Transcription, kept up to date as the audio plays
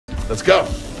Let's go.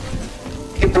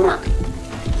 Keep the work.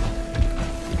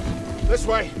 This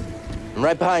way. I'm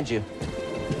right behind you.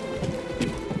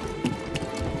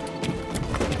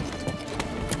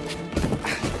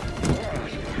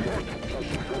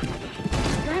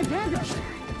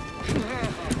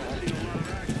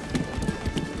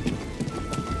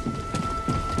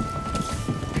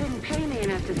 Couldn't pay me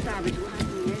enough to salvage life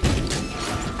in the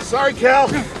issue. Sorry, Cal.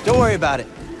 Don't worry about it.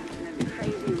 The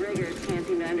crazy riggers can't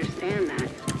seem to understand that.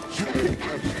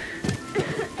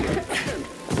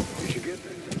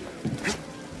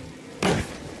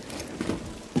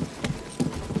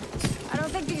 I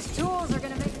don't think these tools are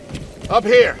gonna make... Up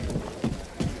here.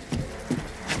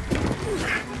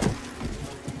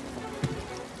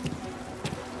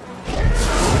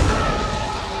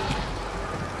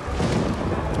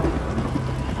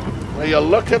 Will you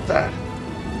look at that?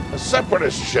 A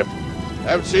separatist ship.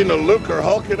 Haven't seen a Luke or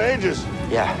Hulk in ages.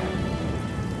 Yeah.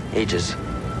 Ages.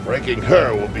 Breaking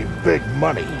her will be big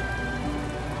money.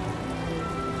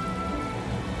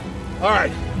 All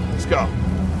right, let's go.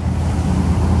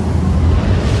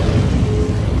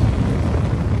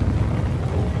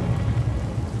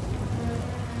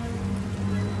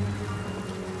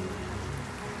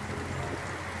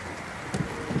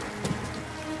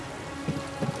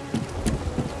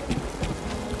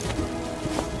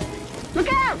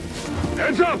 Look out!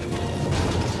 Heads up!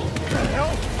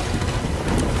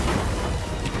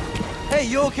 Hey,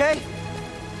 you okay?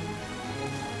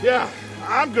 Yeah,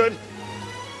 I'm good.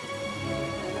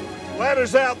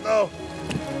 Ladder's out, though.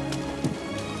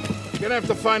 Gonna have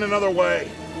to find another way.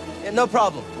 Yeah, no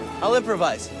problem. I'll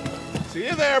improvise. See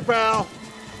you there, pal.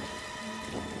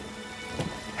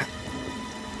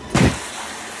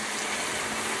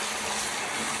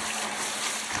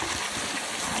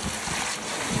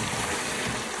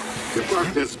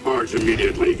 Depart this barge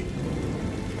immediately.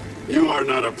 You are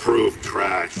not approved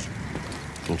trash.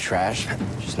 I'm trash.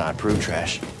 Just not approved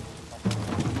trash.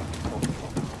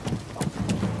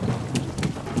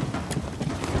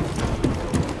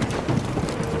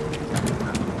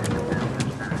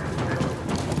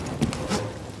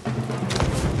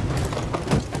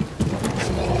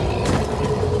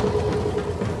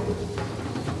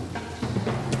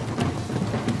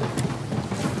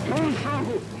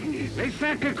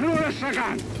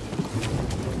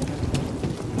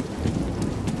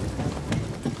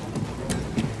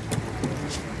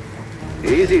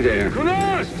 Easy there.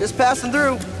 Just passing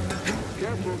through.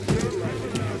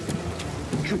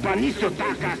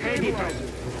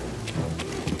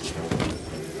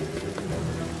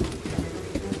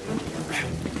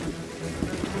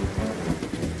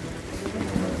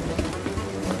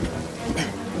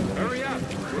 Hurry up.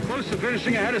 We're close to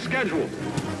finishing ahead of schedule.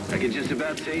 I can just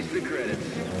about taste the credits.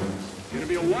 It's gonna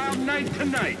be a wild night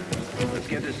tonight. Let's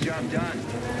get this job done.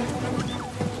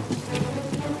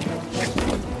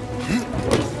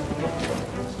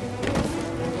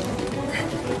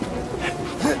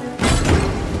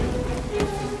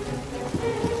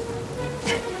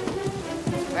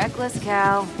 Reckless,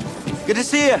 Cal. Good to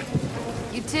see you.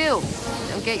 You too.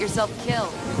 Don't get yourself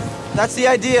killed. That's the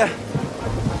idea.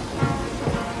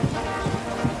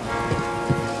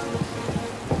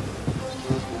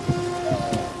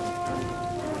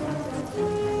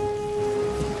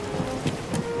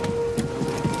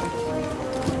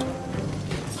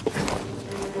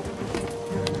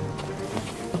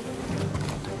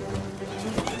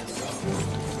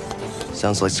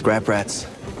 Sounds like scrap rats.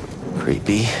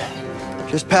 Creepy.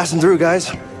 Just passing through, guys.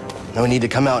 No need to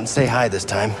come out and say hi this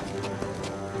time.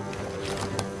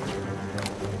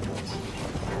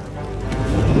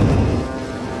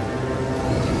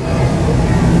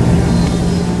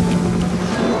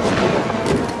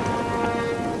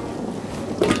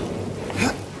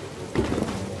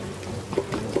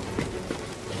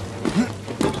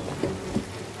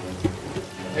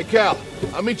 Hey, Cal,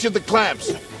 I'll meet you at the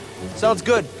clamps. Sounds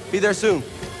good. Be there soon.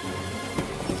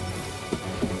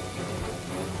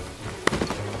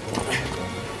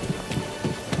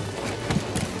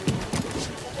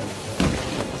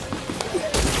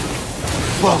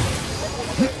 Whoa.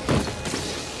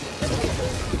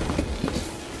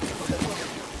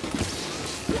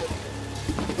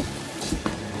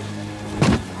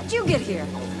 How'd you get here?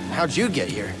 How'd you get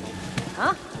here?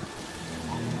 Huh?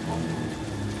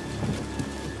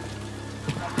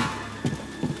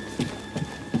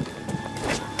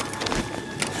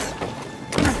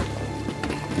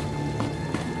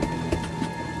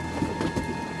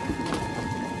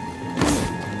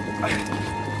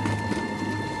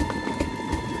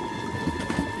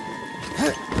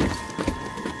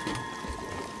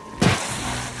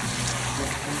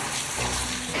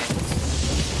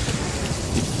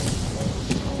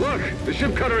 Look, the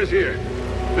ship cutter is here.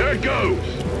 There it goes.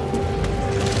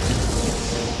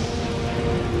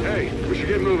 Hey, we should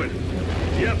get moving.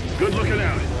 Yep, good looking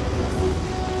out.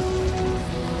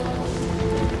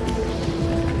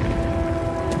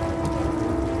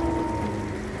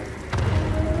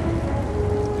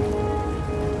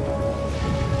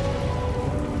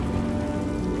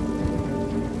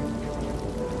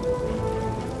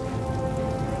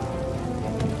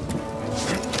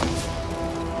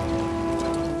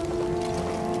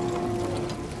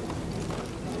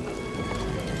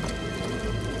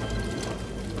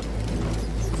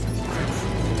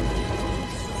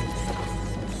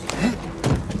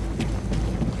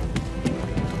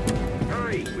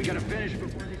 We gotta finish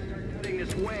before they start cutting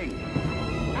this wing.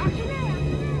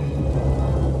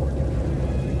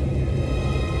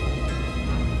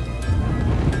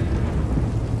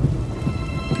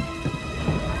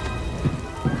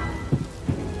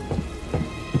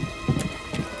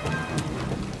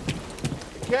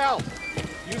 Cal,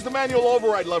 use the manual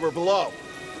override lever below.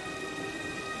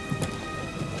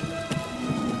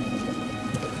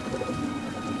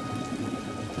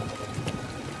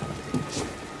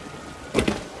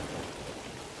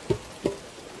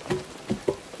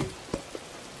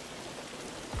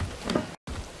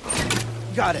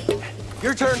 Got it.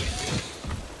 Your turn.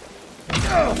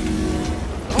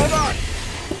 Hold on.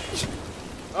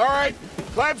 All right,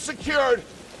 clamp secured.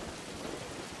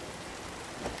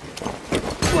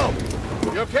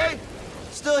 Whoa. You okay?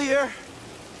 Still here.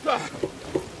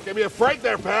 Give me a fright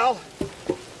there, pal.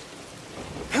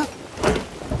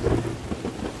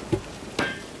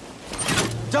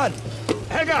 Done.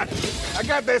 Hang on. I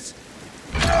got this.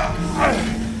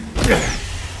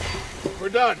 We're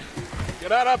done.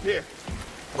 Get out up here.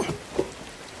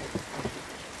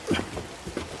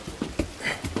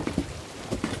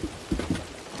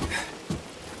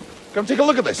 Come take a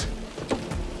look at this.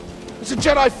 It's a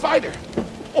Jedi fighter.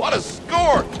 What a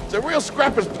score! It's a real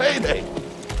scrapper's payday.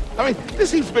 I mean, this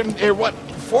heap's been here, what,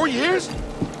 4 years?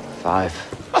 5.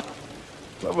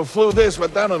 Whoever flew this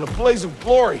went down in a blaze of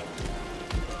glory.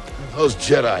 Those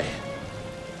Jedi.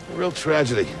 A real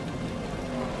tragedy.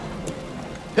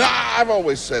 Yeah, I've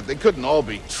always said they couldn't all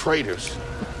be traitors.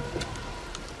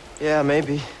 Yeah,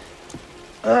 maybe.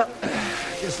 Guess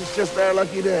it's just our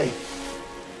lucky day.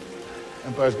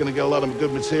 Empire's gonna get a lot of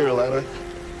good material out of it.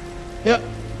 Yeah,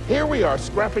 here we are,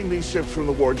 scrapping these ships from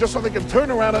the war, just so they can turn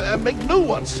around and make new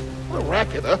ones. What a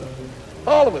racket, huh?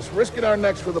 All of us risking our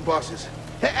necks for the bosses.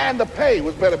 And the pay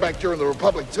was better back during the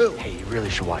Republic, too. Hey, you really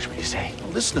should watch what you say.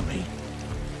 Listen to me.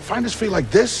 Find us fee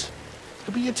like this,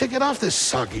 could be your ticket off this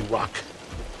soggy rock.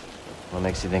 What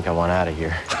makes you think I want out of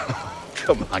here?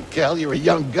 Come on, Cal, you're a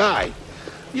young guy.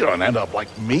 You don't end up like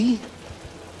me.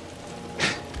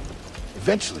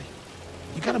 Eventually,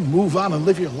 you gotta move on and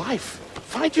live your life.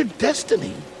 Find your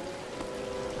destiny.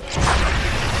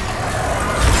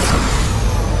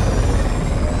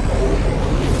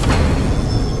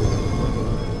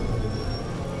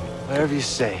 Whatever you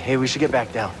say. Hey, we should get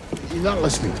back down. You're not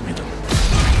listening to me, though.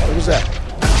 What was that?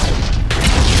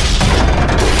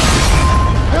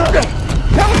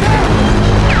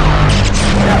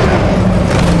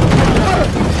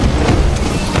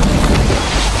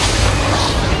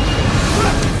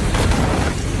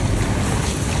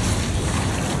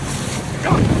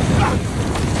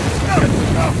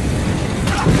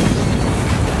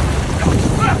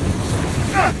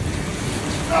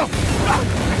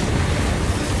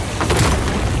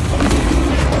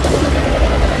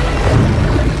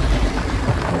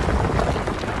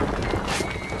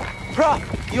 Prof,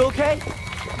 you okay?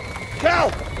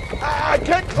 Cal! I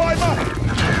can't climb up!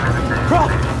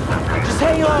 Prof, just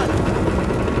hang on.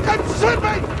 Send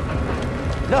me!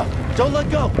 No, don't let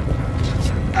go.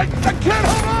 I can't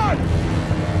hold on!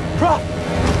 Prof,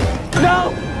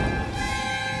 no!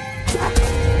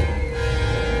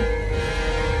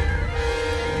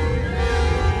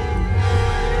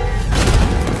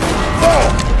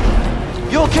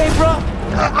 You okay, bro?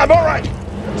 I'm all right.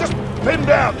 Just pinned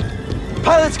down.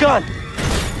 Pilot's gone.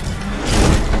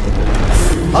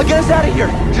 I'll get us out of here.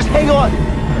 Just hang on.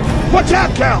 Watch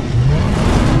out, Cal!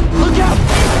 Look out!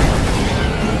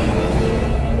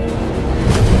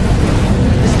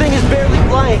 This thing is barely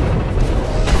flying.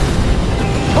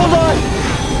 Hold on!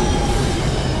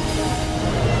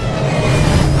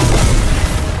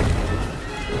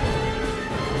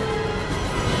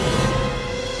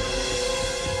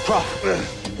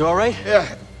 Prof, you all right?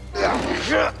 Yeah.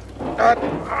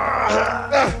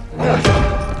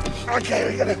 Okay,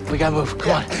 We gotta move.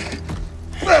 Come on.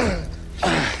 What the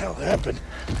hell happened?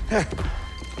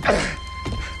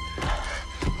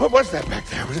 What was that back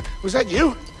there? Was that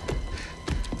you?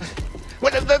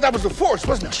 Well, that was the Force,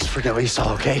 wasn't it? Just forget what you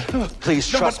saw, okay?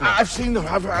 Please No, trust but me. I've seen them.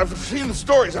 I've seen the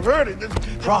stories. I've heard it. There's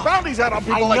Bro, bounties out on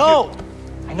people I like know.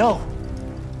 you. I know.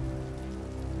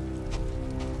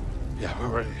 Yeah, we're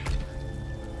ready.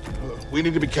 We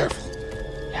need to be careful.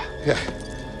 Yeah. Yeah.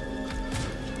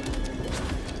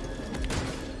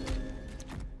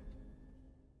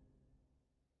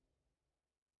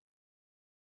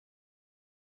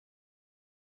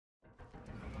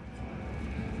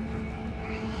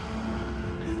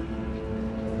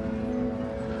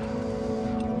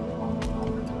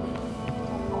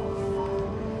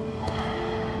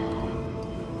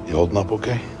 You holding up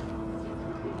okay?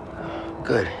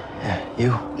 Good. Yeah,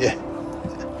 you? Yeah.